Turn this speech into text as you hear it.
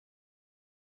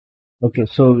Okay,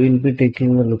 so we'll be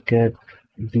taking a look at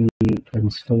the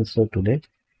instancer today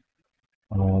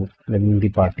in the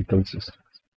particle system.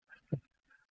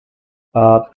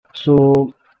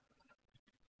 So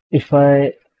if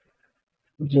I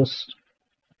just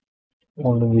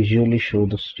want to visually show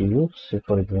this to you, say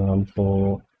for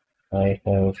example, I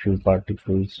have a few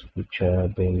particles which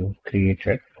have been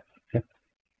created, okay?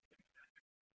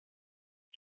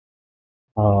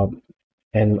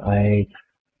 And I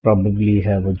probably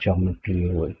have a geometry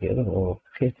over here.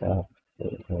 Okay, I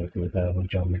will have a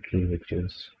geometry which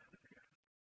is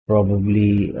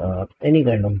probably any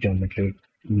kind of geometry.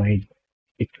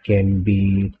 It can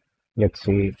be, let's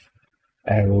say,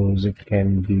 arrows. It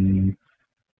can be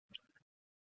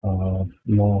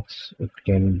moths. It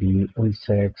can be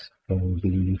insects. It can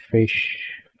be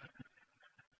fish.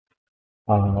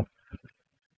 Uh,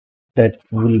 that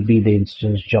will be the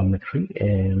instance geometry,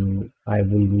 and I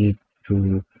will need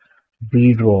to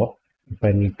redraw. If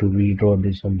I need to redraw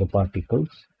this on the particles,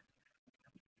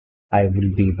 I will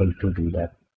be able to do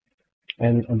that,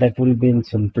 and that will be in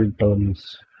simple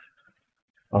terms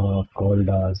called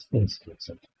as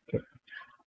instances. Okay.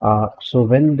 So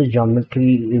when the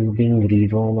geometry is being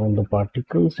redrawn on the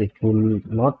particles, it will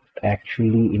not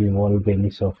actually involve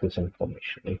any surface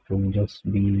information. It will just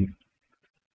be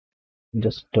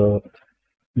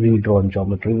redrawn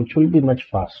geometry, which will be much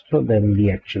faster than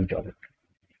the actual geometry.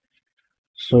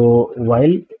 So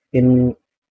while in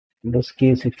this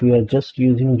case, if we are just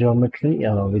using geometry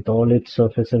with all its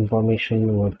surface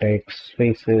information, vertex,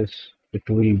 faces, it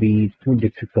will be too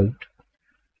difficult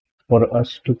for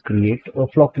us to create a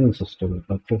flocking system.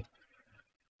 Okay.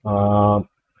 Uh,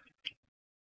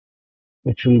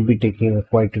 which will be taking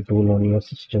quite a toll on your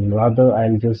system. Rather,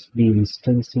 I'll just be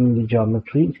instancing the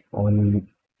geometry on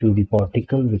to the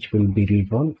particle, which will be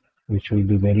redrawn, which will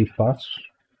be very fast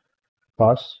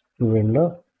to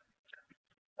render,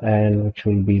 and which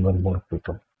will be even more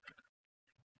quicker.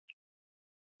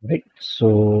 Right.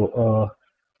 So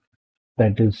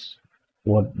that is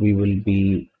what we will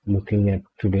be looking at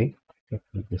today. Let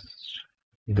me just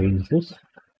erase this.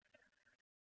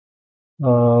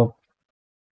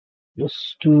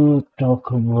 Just to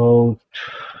talk about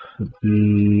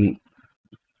the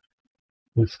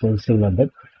instancing a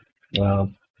bit.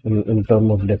 In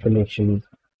terms of definition,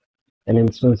 an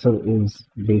instancer is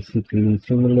basically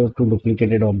similar to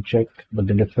duplicated object, but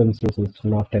the difference is it's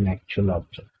not an actual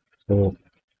object. So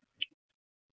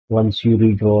once you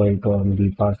redraw it on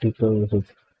the particles,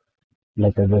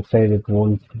 like as I said, it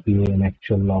won't be an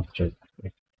actual object.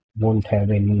 It won't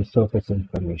have any surface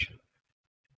information.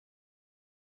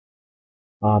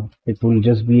 It will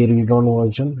just be a redrawn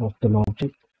version of the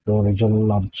object. The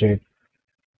original object,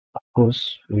 of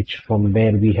course, which from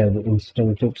where we have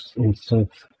instance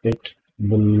it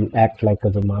will act like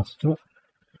as a master.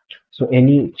 So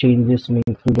any changes made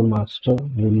to the master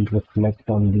will reflect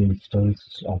on the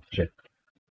instance object.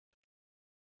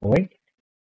 All right.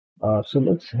 So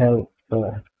let's have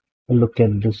a look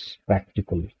at this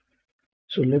practically.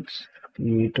 So let's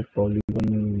create a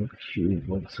polygon sheet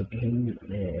once again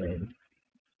and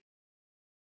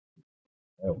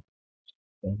have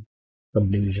some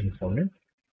subdivision for it.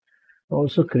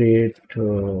 Also create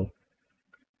an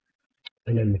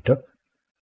emitter.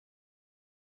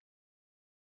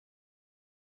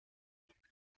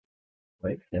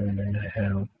 Right, and then I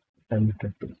have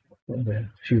emitter to where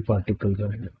few particles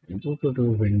are in it. Go to the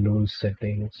Windows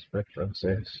settings,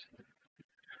 preferences,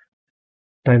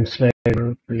 time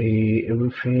slider, play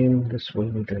every frame. This will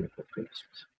be the interface.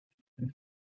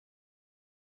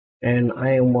 And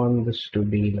I want this to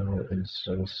be now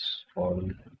instance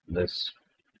on these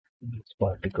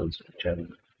particles which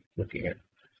I'm looking at.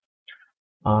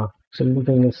 Simple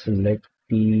thing is select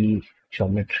the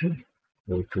geometry,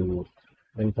 go to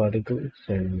one particles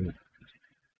and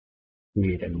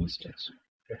create an instance.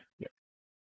 Okay. Yeah.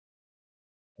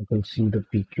 You can see the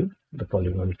PQ, the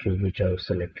polygon cube which I have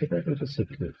selected, that is a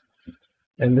signal.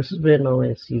 And this is where now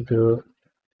I see the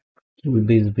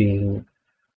cube is being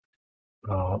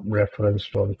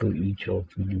referenced onto each of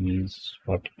these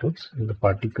particles. And the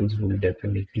particles will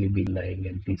definitely be lying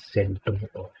at the center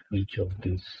of each of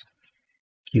these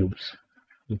cubes,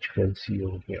 which you can see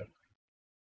over here.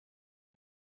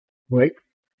 Right?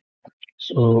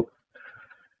 So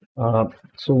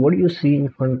so what you see in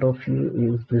front of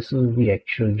you is this is the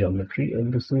actual geometry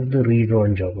and this is the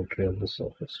redrawn geometry of the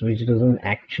surface, which doesn't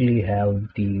actually have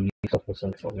the surface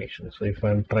information. So if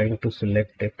I'm trying to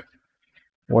select it,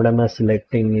 what am I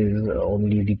selecting is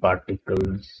only the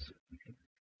particles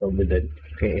with it.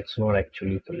 Okay, it's not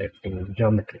actually selecting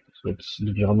geometry. So it's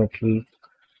the geometry.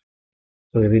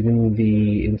 So within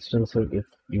the instance, if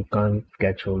you can't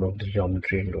catch hold of the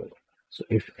geometry and all. So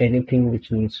if anything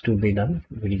which needs to be done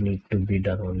will need to be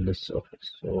done on this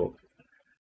surface. So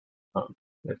uh,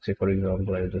 let's say for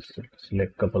example, I just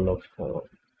select couple of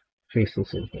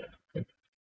faces in here.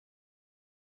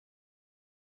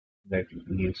 That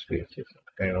leaves faces,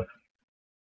 kind of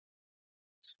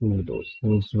smooth those.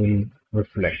 Those will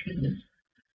reflect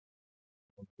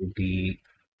the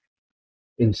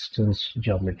instance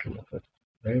geometry of it,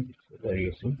 right? So there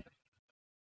you see,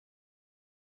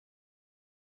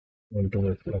 going to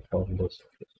reflect on those.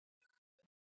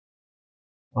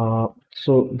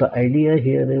 So the idea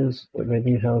here is when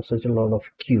you have such a lot of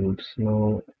cubes,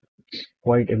 now it's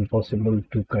quite impossible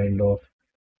to kind of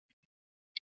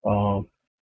uh,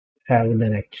 have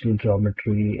an actual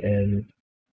geometry and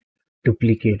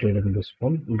duplicate it in this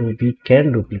form. We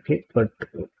can duplicate, but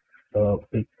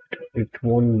it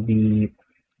won't be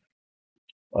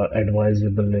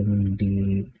advisable in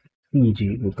the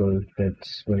PG because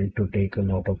that's going to take a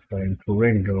lot of time to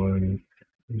render and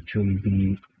which will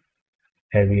be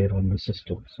heavier on the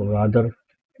system. So rather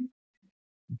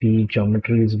the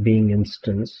geometry is being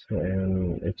instanced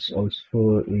and it's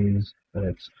also is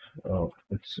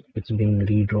it's being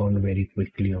redrawn very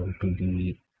quickly onto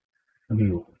the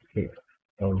view here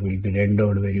or will be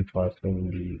rendered very fast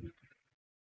when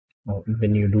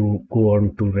you do go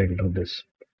on to render this.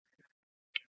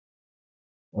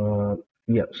 uh,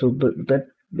 yeah, so that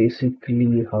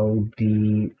basically how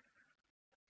the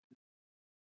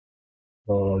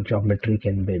geometry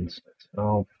can be instanced.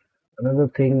 Now another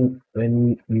thing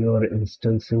when you are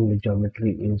instancing the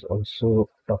geometry is also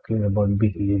talking about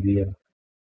behavior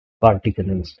particle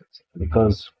instance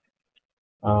because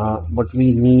what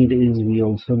we need is we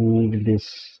also need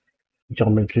this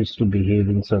geometries to behave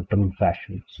in certain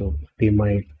fashion. So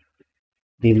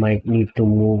they might need to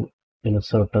move in a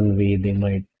certain way. They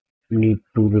might need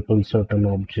to repel certain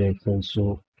objects, and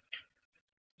so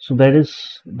that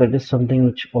is something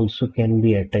which also can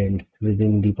be attained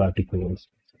within the particle instance.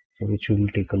 So which we will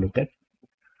take a look at.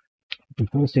 The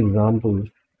first example,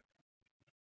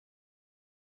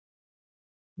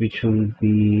 which will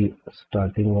be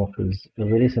starting off, is a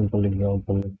very simple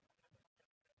example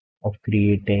of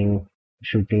creating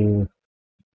shooting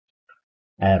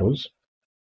arrows.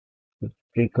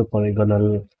 Take a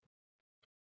polygonal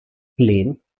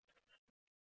plane,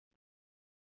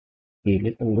 scale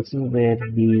it, and this is where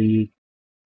the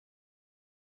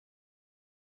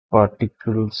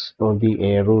particles or the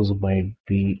arrows might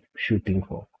be shooting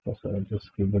for. So I'll just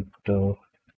give it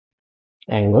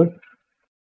angle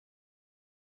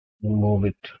and move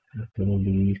it to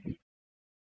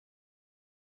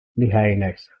the hind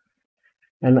axis.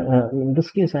 And in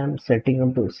this case, I'm setting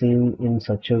up the scene in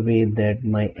such a way that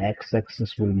my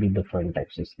x-axis will be the front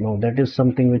axis. Now, that is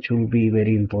something which will be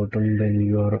very important when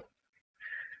you're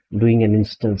doing an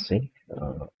instancing.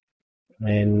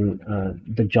 And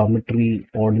the geometry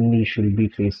ordinarily should be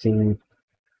facing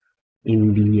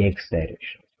in the x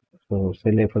direction. So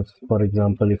say like for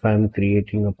example, if I'm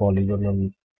creating a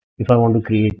polygonal, if I want to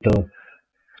create a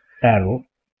arrow,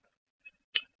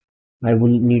 I will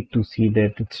need to see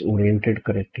that it's oriented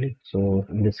correctly. So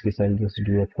in this case, I'll just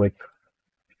do a quick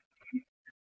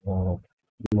uh,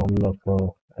 model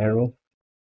of arrow,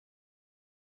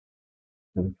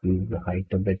 increase the height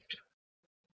a bit.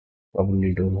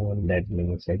 Probably don't want that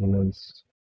many segments.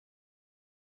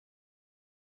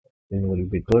 It will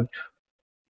be good.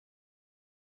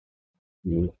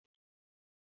 You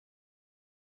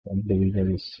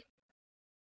subdivisions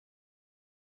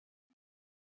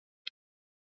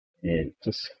and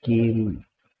the scale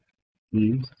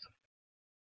is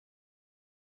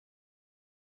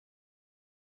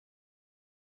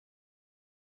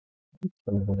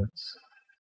converts.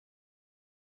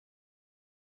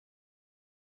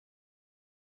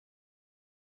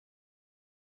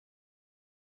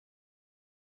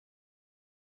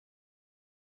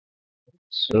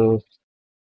 So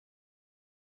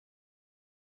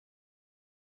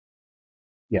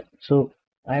yeah, so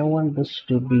I want this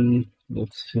to be,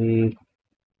 let's say,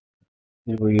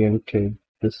 oriented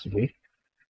this way.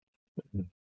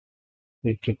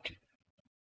 Make it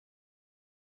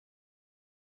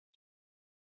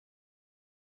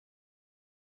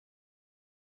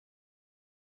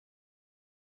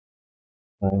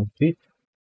 5 feet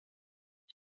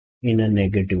in a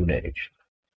negative direction.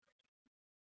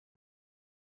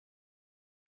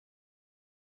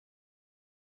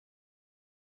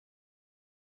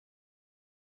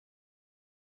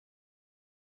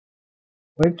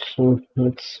 Right, so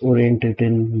let's orient it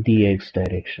in the x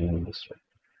direction in this way.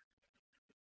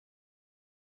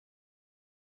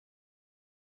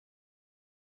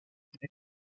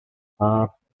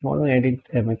 want to edit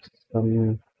MX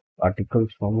some particles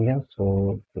from here.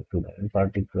 So go to the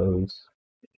particles.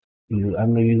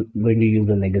 I'm going to use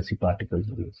the legacy particles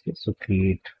in this case. So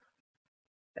create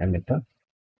emitter.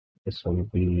 This will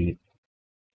be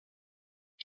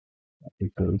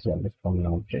particles emit from an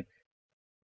object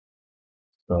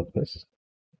surface.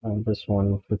 And this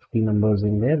one 50 numbers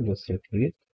in there. Just say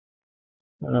create,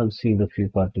 and I'll see the few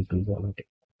particles emitting.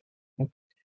 Okay.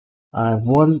 I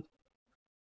want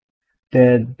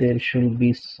that there should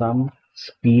be some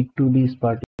speed to these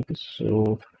particles.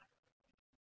 So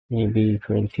maybe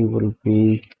 20 will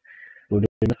be good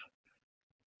enough.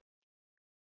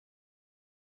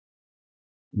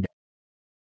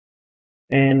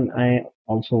 And I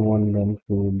also want them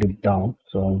to dip down.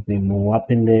 So as they move up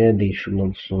in there, they should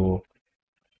also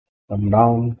come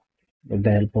down with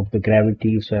the help of the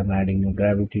gravity. So I'm adding a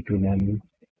gravity to them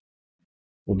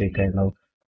so they kind of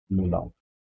move down.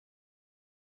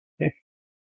 Okay.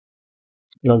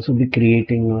 We'll also be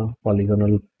creating a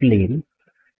polygonal plane.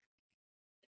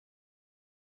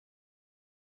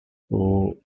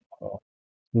 So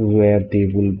where they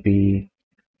will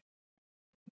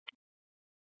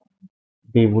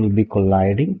be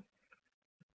colliding.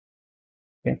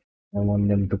 Okay. I want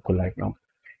them to collide now.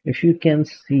 If you can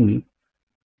see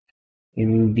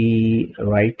in the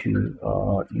right view,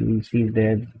 you will see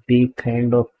that they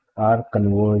kind of are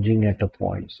converging at a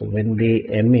point. So when they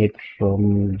emit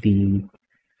from the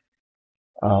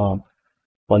uh,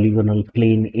 polygonal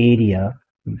plane area,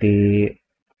 they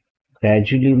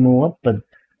gradually move up, but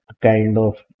kind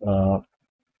of uh,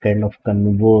 kind of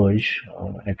converge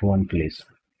at one place.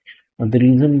 And the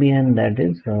reason behind that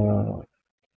is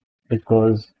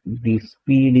because the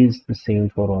speed is the same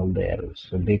for all the arrows,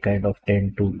 so they kind of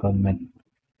tend to come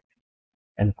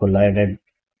and collide at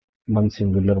one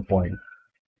singular point.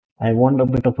 I want a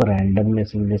bit of a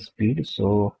randomness in the speed,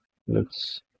 so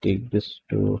let's take this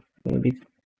to maybe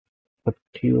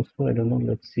 30 or so. I don't know.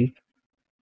 Let's see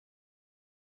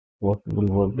what will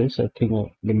work this. I think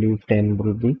I believe 10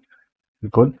 will be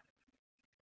good.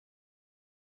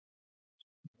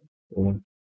 So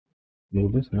do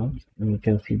this now. And you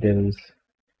can see there is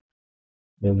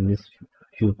this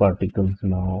few particles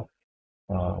now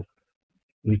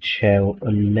which have a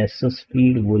lesser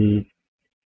speed will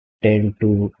tend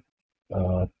to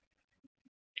uh,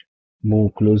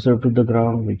 move closer to the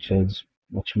ground, which has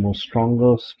much more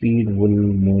stronger speed will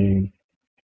move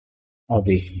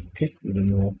away. Okay, will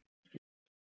move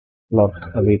a lot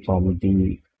away from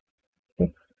the.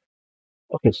 Okay.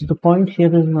 Okay, so the point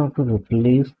here is now to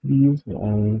replace these,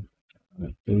 and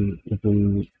it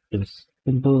will it's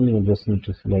simple. You just need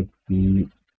to select the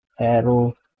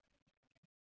arrow,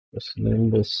 just name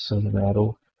this as an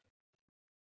arrow,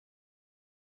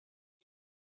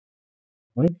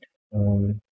 right?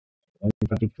 Um, and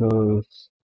particular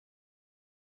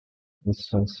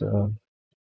instance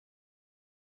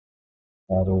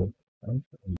arrow, right?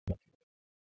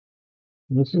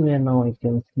 This is where now I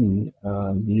can see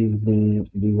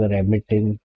these are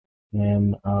emitting,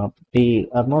 and they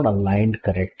are not aligned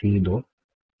correctly though,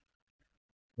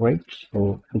 right?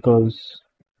 So because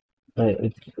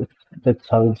that's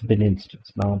how it's been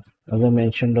instanced. Now, as I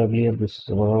mentioned earlier, this is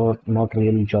not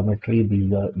really geometry.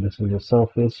 This is a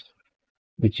surface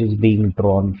which is being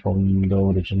drawn from the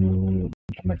original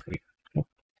geometry. Okay.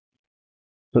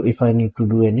 So if I need to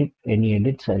do any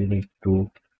edits, I need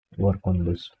to work on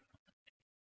this.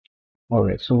 All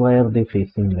right. So why are they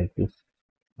facing like this?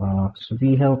 So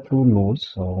we have two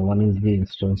nodes. One is the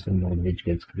instance node which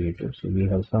gets created. So we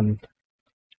have some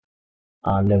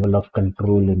level of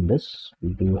control in this. We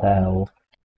do have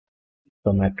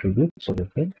some attributes.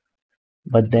 Okay.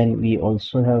 But then we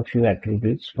also have few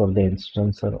attributes for the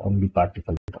instancer on the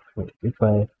particle. So if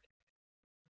I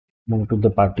move to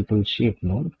the particle shape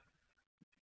node,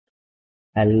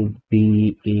 I'll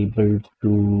be able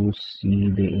to see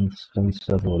the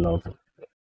instancer rollout.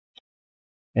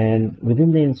 And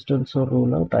within the instancer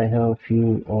rollout, I have a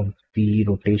few of the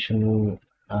rotational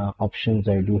options.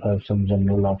 I do have some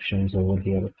general options over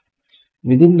here.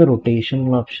 Within the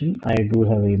rotational option, I do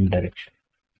have aim direction,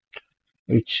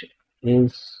 which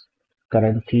is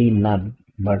currently none,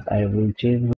 but I will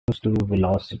change this to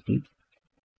velocity,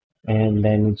 and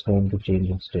then it's going to change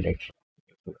its direction.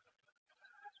 It's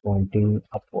pointing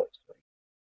upwards.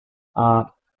 Uh,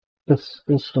 this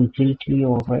is completely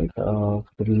alright. The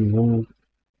reason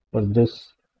for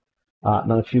this,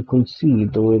 now if you could see,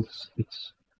 though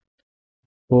it's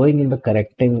going in the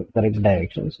correct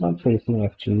direction, it's not facing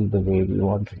actually the way we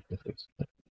want it to face.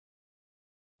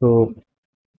 So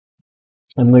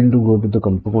I'm going to go to the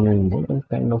component mode and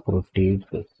kind of rotate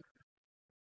this.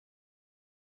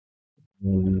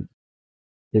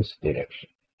 this direction.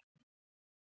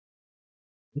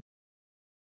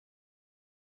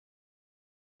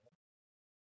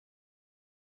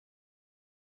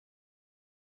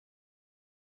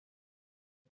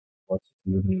 What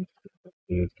you need to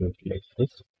create it like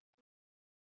this.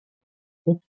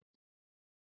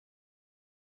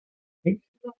 Okay.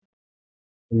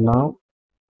 Now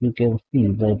you can see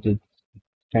that it's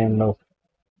kind of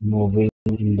moving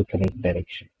in the correct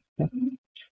direction. Yeah.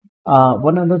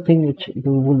 One other thing which I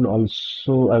will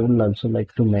also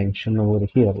like to mention over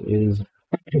here is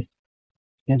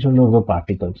mention of the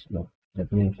particles. Now,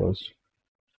 let me first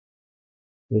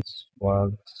this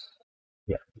was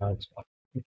yeah, now it's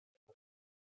fine.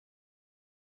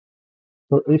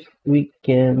 So if we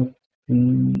can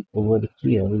see over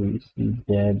here, we see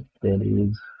that there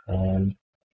is an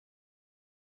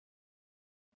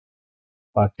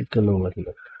particle over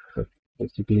here. So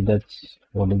basically, that's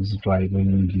what is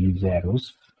driving these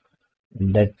arrows.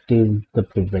 And that is the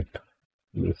pivot,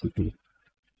 basically.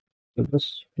 So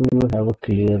just to have a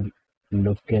clear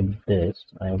look at this,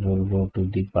 I will go to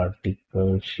the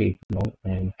particle shape now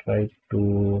and try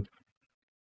to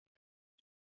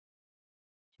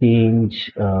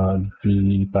change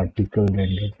the particle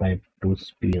render type to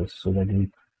spheres so that we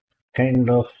kind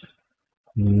of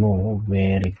know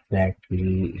where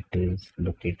exactly it is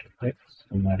located, right?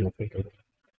 Somewhere located.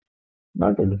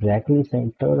 Not exactly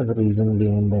center, the reason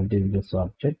being that is this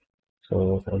object.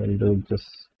 So what I'll do is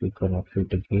just click on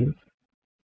it again,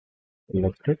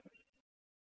 select it.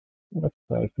 Let's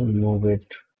try to move it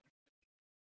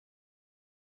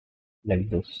like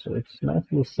this. So it's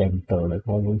nicely centered, it's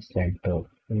always centered.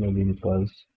 Maybe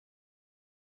because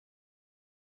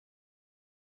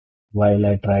while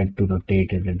I tried to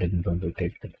rotate it, it didn't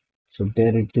rotate it. So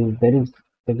there it is, there is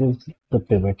the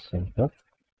pivot center.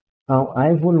 Now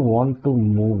I will want to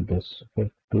move this, okay,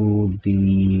 to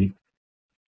the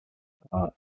uh,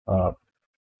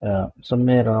 uh,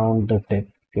 somewhere around the tip,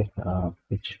 okay,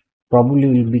 which probably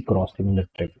will be crossing the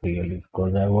tip really,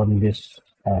 because I want this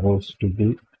arrows to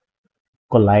be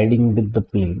colliding with the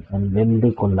plane, and when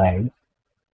they collide,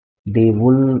 they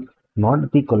will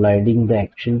not be colliding the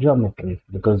actual geometry,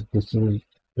 because this is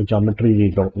the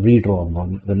geometry redrawn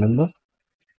on. Remember,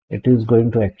 it is going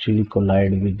to actually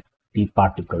collide with the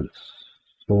particles.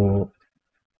 So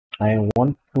I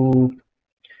want to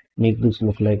make this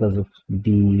look like as if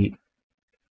the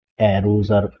arrows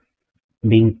are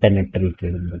being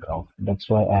penetrated in the ground. That's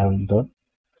why I have the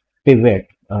pivot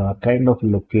kind of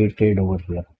located over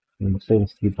here. In the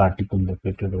sense, the particle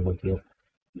located over here,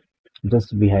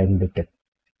 just behind the tip.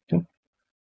 Okay.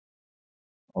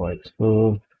 All right.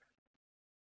 So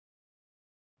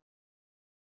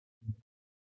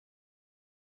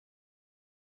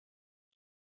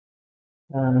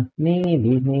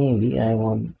maybe I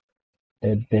want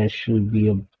that there should be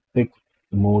a bit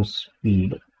more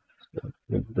speed. So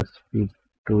with the speed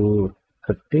to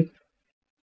 30,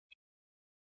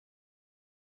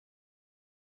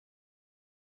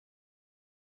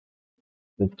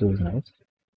 which is nice.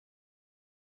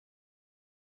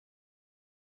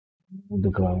 The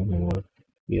ground over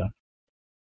here.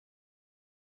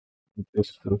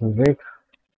 This looking great.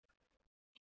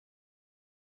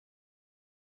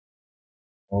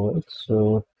 All right.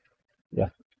 So yeah,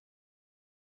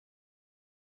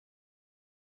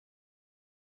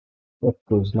 of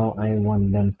course. Now I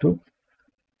want them to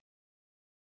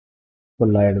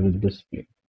collide with this plane.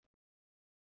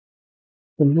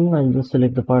 So now I'll just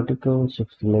select the particles,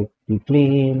 select the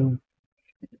plane,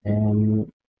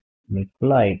 and make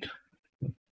light.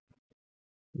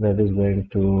 That is going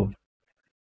to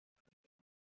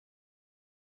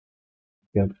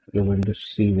you're going to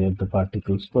see where the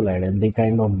particles collide, and they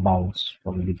kind of bounce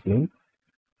from the plane.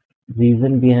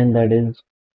 Reason behind that is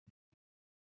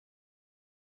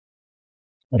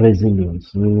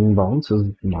resilience, meaning bounce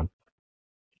is none.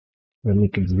 When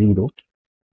it is zero,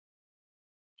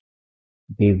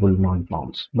 they will not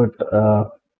bounce. But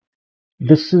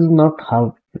this is not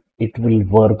how it will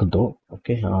work though,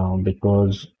 okay?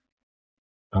 Because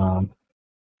um,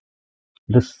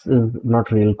 this is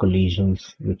not real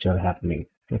collisions which are happening.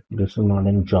 Okay? This is not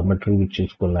in geometry which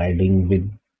is colliding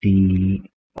with the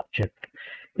object.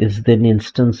 Is the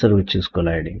instancer which is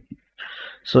colliding.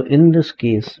 So in this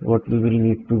case, what we will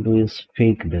need to do is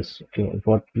fake this. Okay,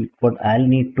 what I'll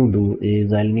need to do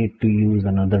is I'll need to use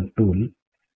another tool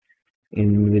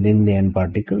in within the end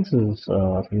particles is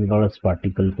something called as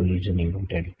particle collision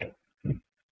event editor.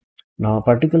 Now,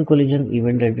 particle collision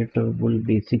event editor will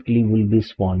be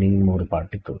spawning more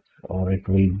particles, or it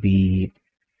will be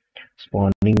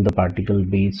spawning the particle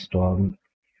based on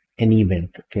an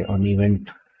event. Okay, on event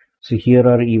So here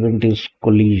our event is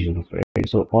collision, right?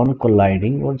 So on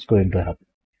colliding, what's going to happen?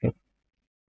 Okay.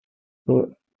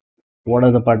 So what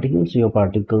are the particles? Your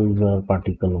particles are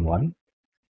particle one.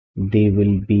 They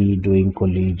will be doing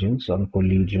collisions. On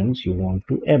collisions, you want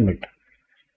to emit.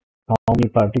 How many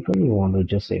particles? You want to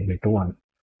just emit one.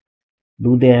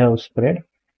 Do they have spread?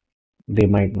 They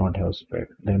might not have spread.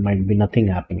 There might be nothing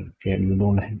happening. Okay? You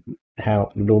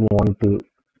don't want to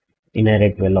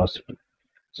inherit velocity.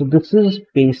 So this is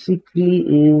basically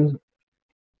is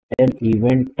an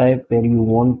event type where you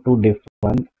want to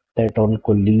define that on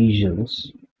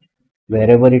collisions,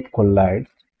 wherever it collides,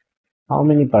 how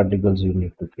many particles you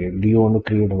need to create. Do you want to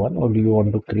create one or do you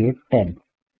want to create 10?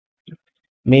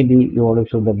 Maybe you want to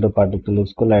show that the particle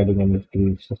is colliding and it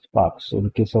creates a spark. So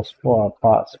in case of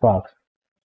sparks,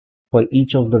 for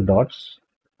each of the dots,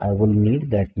 I will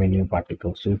need that many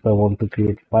particles. So if I want to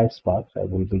create 5 sparks, I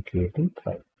will be creating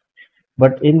 5.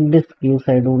 But in this case,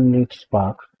 I don't need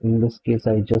sparks. In this case,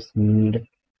 I just need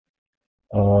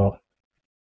a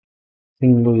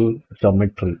single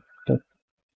geometry. So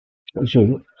I'll show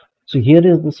you. So here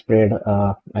is the spread.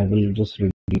 I will just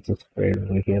reduce the spread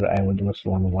over here. I would just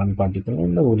want one particle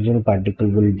and the original particle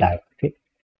will die. Okay.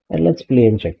 And let's play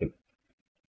and check it.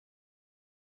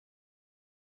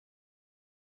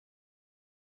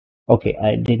 Okay,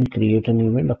 I didn't create an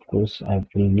event. Of course, I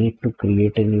will need to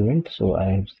create an event. So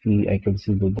I can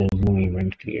see that there's no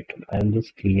event created. I'll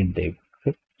just create the event.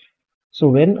 Okay. So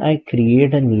when I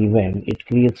create an event, it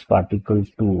creates particle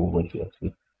 2 over here.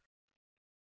 See?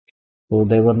 So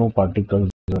there were no particles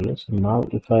earlier. So now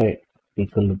if I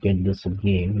take a look at this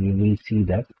again, you will see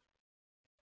that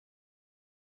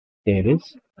there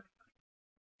is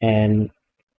an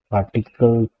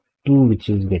particle 2 which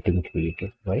is getting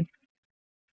created, right?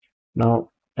 Now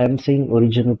I'm saying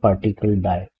original particle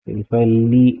die. If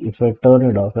I turn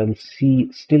it off, I'll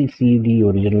still see the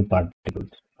original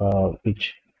particles,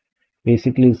 which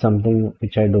basically is something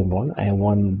which I don't want. I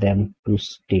want them to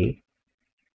stay.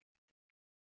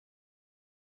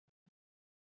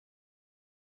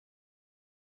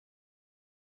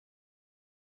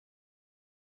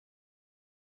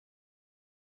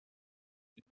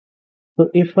 So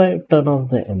if I turn off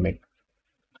the emit,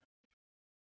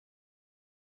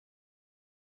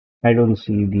 I don't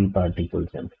see the particles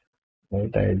in,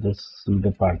 right? I just see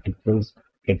the particles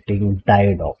getting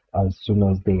died off as soon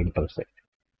as they intersect.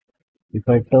 If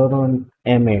I turn on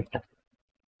emit,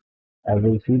 I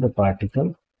will see the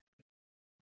particle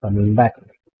coming back.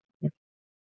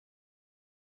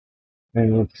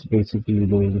 And it's basically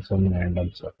doing some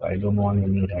random stuff. I don't want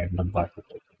any random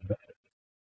particles.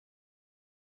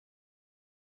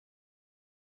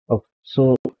 Okay,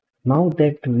 so now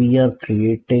that we are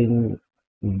creating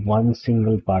one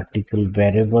single particle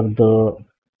wherever the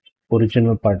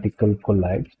original particle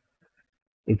collides,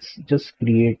 it's just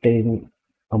creating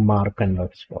a mark and a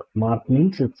spot. Mark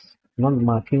means it's not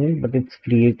marking it, but it's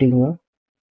creating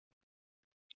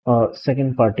a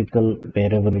second particle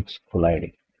wherever it's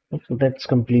colliding. So that's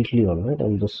completely alright.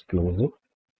 I'll just close it.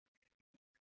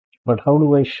 But how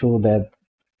do I show that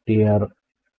they are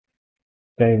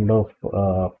kind of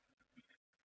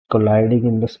colliding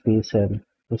in the space and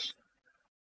just,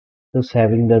 just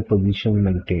having their position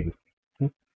maintained?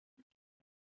 Okay.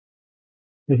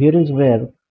 So here is where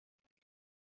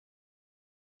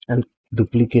I'll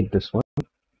duplicate this one,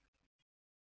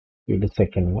 create the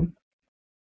second one.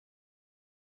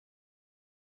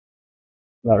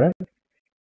 Alright.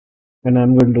 And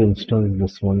I'm going to instance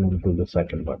this one into the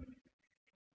second one.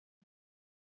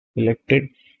 Select it.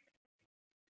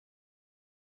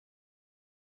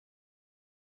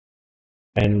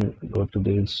 And go to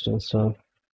the instance of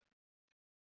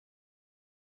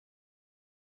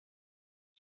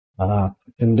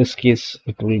in this case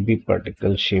it will be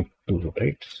particle shape 2,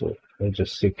 right? So I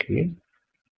just say create.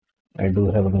 I do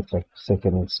have a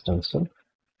second instance, so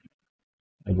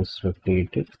I just rotate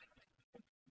it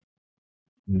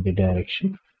in the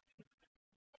direction.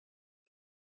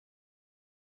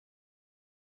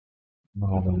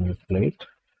 Now when I play it,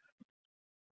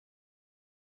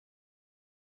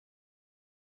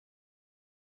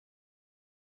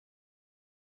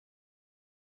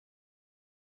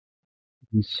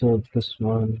 insert this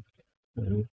one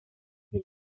and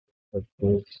put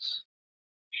this.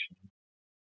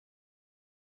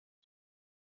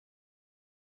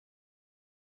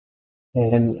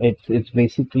 And it's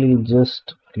basically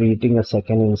just creating a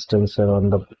second instance on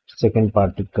the second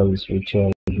particles which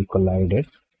are collided.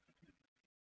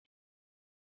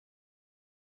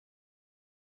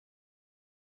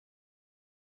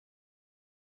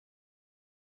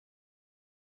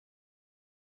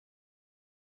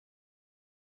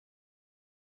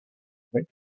 Right?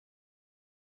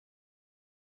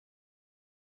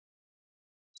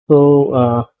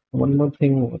 One more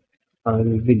thing I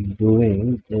will be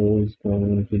doing is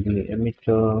going to the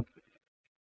emitter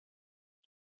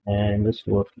and just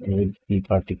work with the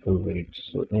particle weight.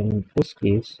 So in this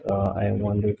case, I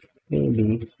wanted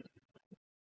maybe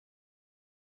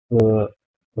the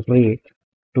rate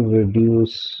to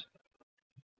reduce.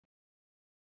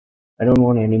 I don't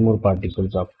want any more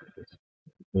particles after this.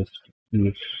 Just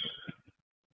keep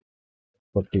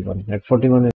 41. At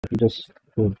 41, it will just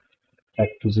go back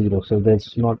to zero. So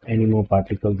there's not any more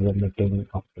particles emitting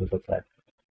after the fact.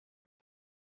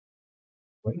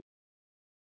 Right?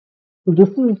 So this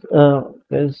is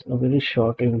a very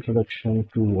short introduction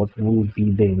to what will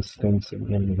be the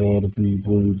instancing and where we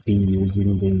will be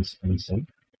using the instancing.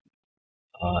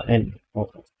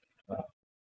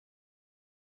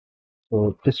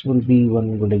 So this will be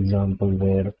one good example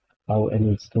where how an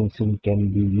instancing can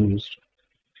be used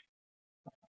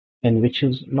and which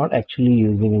is not actually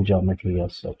using a geometry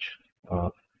as such. Uh,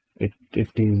 it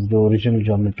is the original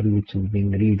geometry which is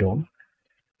being read on,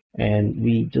 and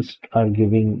we just are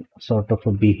giving sort of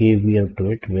a behavior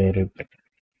to it where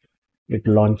it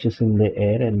launches in the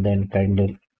air and then kind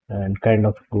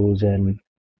of goes and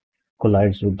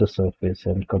collides with the surface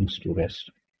and comes to rest.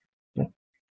 Yeah,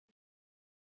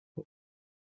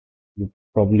 you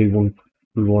probably won't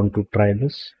will want to try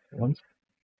this once,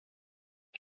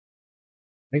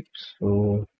 right?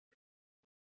 So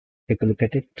take a look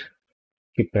at it,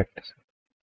 keep practicing.